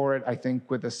shoot for it, I think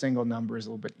with a single number is a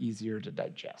little bit easier to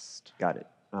digest. Got it.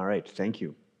 All right, thank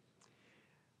you.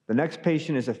 The next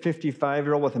patient is a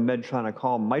 55-year-old with a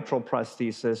Medtronic mitral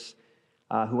prosthesis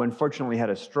who unfortunately had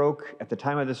a stroke. At the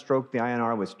time of the stroke, the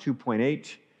INR was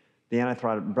 2.8. The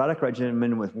antithrombotic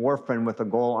regimen with warfarin with a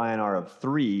goal INR of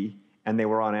 3, and they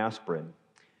were on aspirin.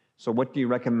 So what do you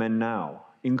recommend now?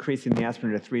 increasing the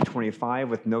aspirin to 325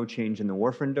 with no change in the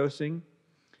warfarin dosing,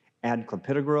 add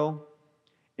clopidogrel,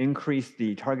 increase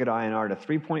the target INR to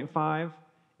 3.5,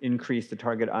 increase the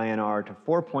target INR to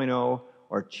 4.0,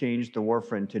 or change the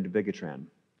warfarin to dabigatran.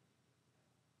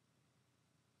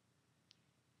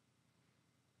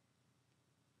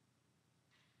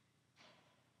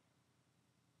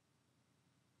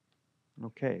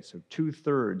 Okay, so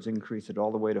 2/3 increase it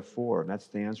all the way to 4, and that's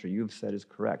the answer you've said is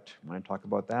correct. Want to talk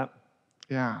about that?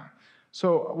 Yeah.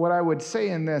 So what I would say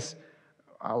in this,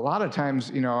 a lot of times,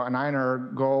 an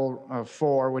INR goal of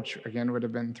 4, which again would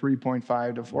have been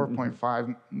 3.5 to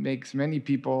 4.5, makes many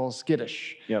people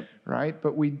skittish, Yep. right?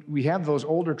 But we have those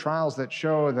older trials that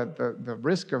show that the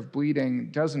risk of bleeding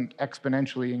doesn't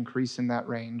exponentially increase in that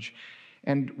range.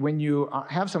 And when you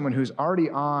have someone who's already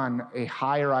on a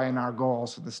higher INR goal,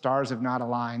 so the stars have not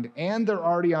aligned, and they're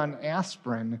already on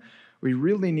aspirin, we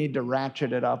really need to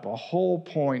ratchet it up a whole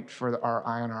point for our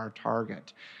INR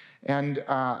target. And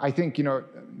I think,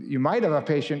 you might have a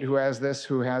patient who has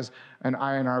an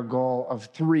INR goal of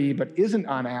 3, but isn't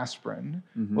on aspirin.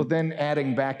 Well, then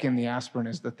adding back in the aspirin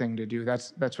is the thing to do.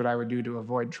 That's what I would do to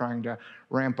avoid trying to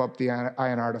ramp up the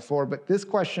INR to 4. But this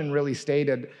question really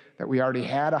stated that we already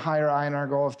had a higher INR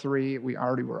goal of 3. We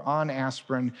already were on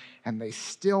aspirin, and they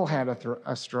still had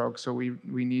a stroke. So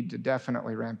we need to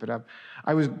definitely ramp it up.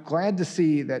 I was glad to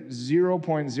see that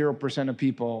 0.0% of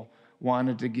people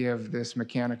wanted to give this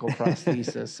mechanical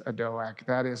prosthesis a DOAC.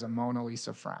 That is a Mona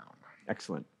Lisa frown.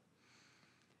 Excellent.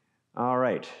 All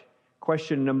right.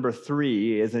 Question number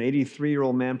 3 is an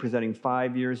 83-year-old man presenting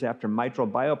 5 years after mitral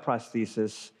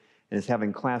bioprosthesis and is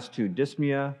having class 2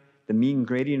 dyspnea. The mean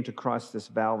gradient across this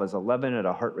valve is 11 at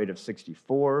a heart rate of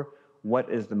 64.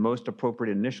 What is the most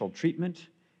appropriate initial treatment?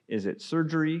 Is it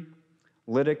surgery,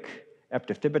 lytic,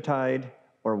 eptifibatide,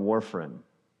 or warfarin?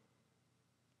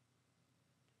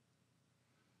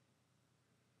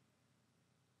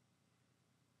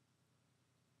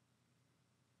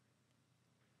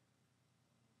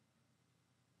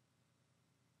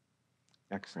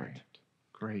 Excellent.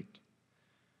 Great.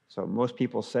 So most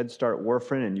people said start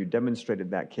warfarin, and you demonstrated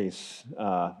that case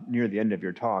near the end of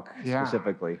your talk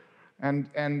specifically.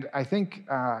 And I think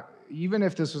even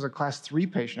if this was a class 3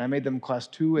 patient, I made them class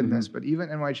 2 in this, but even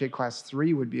NYHA class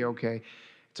 3 would be okay.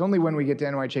 It's only when we get to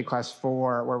NYHA class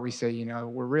 4 where we say,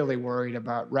 we're really worried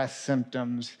about rest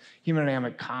symptoms,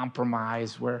 hemodynamic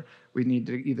compromise, where we need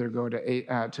to either go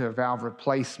to a valve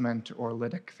replacement or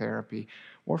lytic therapy.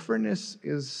 Warfarin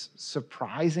is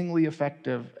surprisingly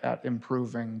effective at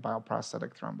improving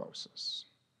bioprosthetic thrombosis.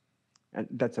 And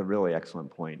that's a really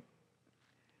excellent point.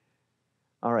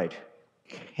 All right.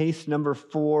 Case number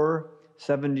 4,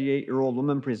 78-year-old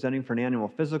woman presenting for an annual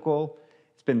physical.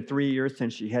 It's been 3 years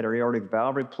since she had her aortic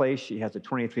valve replaced. She has a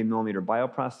 23-millimeter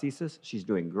bioprosthesis. She's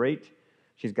doing great.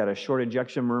 She's got a short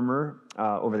ejection murmur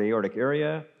over the aortic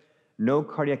area. No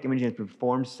cardiac imaging has been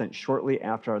performed since shortly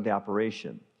after the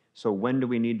operation. So when do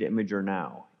we need to image her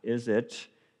now? Is it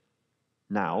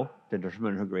now to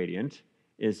determine her gradient?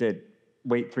 Is it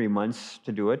wait 3 months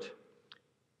to do it?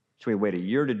 Should we wait a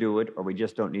year to do it, or we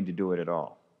just don't need to do it at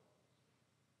all?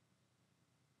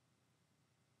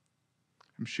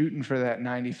 I'm shooting for that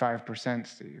 95%,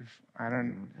 Steve. I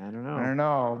don't know. I don't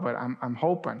know, but I'm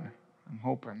hoping.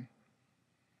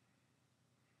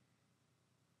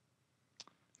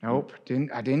 Nope,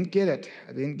 I didn't get it.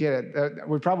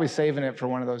 We're probably saving it for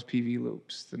one of those PV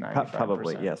loops, the 95%.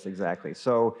 Probably, yes, exactly.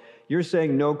 So you're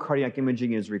saying no cardiac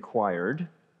imaging is required.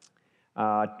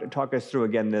 Talk us through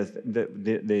again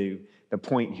the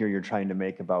point here you're trying to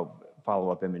make about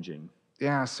follow-up imaging.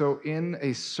 Yeah, so in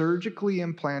a surgically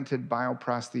implanted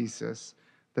bioprosthesis,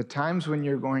 the times when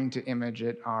you're going to image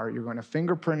it are you're going to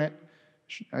fingerprint it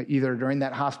either during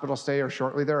that hospital stay or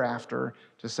shortly thereafter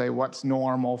to say what's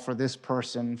normal for this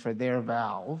person for their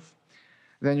valve.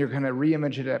 Then you're going to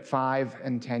re-image it at 5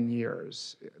 and 10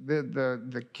 years.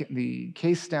 The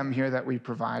case stem here that we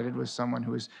provided was someone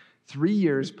who was 3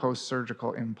 years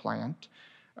post-surgical implant.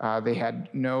 They had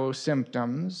no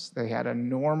symptoms. They had a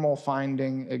normal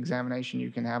finding examination.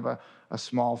 You can have a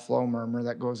small flow murmur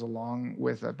that goes along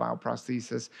with a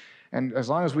bioprosthesis. And as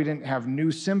long as we didn't have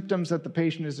new symptoms that the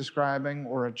patient is describing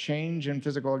or a change in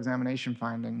physical examination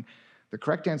finding, the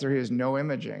correct answer here is no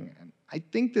imaging. And I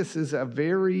think this is a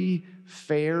very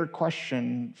fair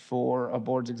question for a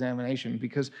board's examination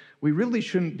because we really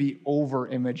shouldn't be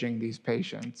over-imaging these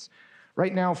patients.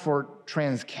 Right now, for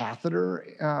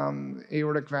transcatheter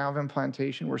aortic valve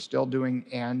implantation, we're still doing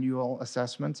annual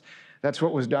assessments. That's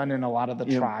what was done in a lot of the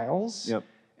trials. Yep.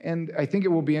 And I think it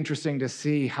will be interesting to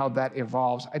see how that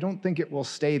evolves. I don't think it will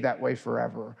stay that way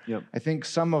forever. Yep. I think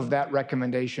some of that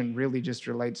recommendation really just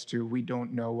relates to we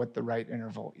don't know what the right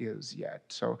interval is yet.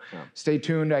 So stay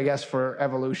tuned, I guess, for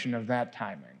evolution of that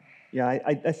timing. Yeah,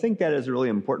 I think that is a really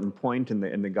important point, and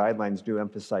the guidelines do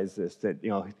emphasize this, that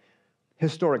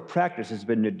historic practice has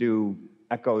been to do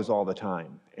echoes all the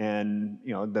time. And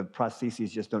the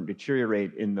prostheses just don't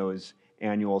deteriorate in those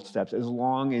annual steps. As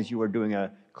long as you are doing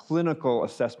a clinical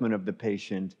assessment of the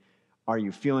patient, are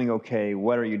you feeling okay?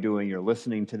 What are you doing? You're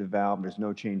listening to the valve. There's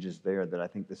no changes there. That I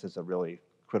think this is a really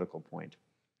critical point.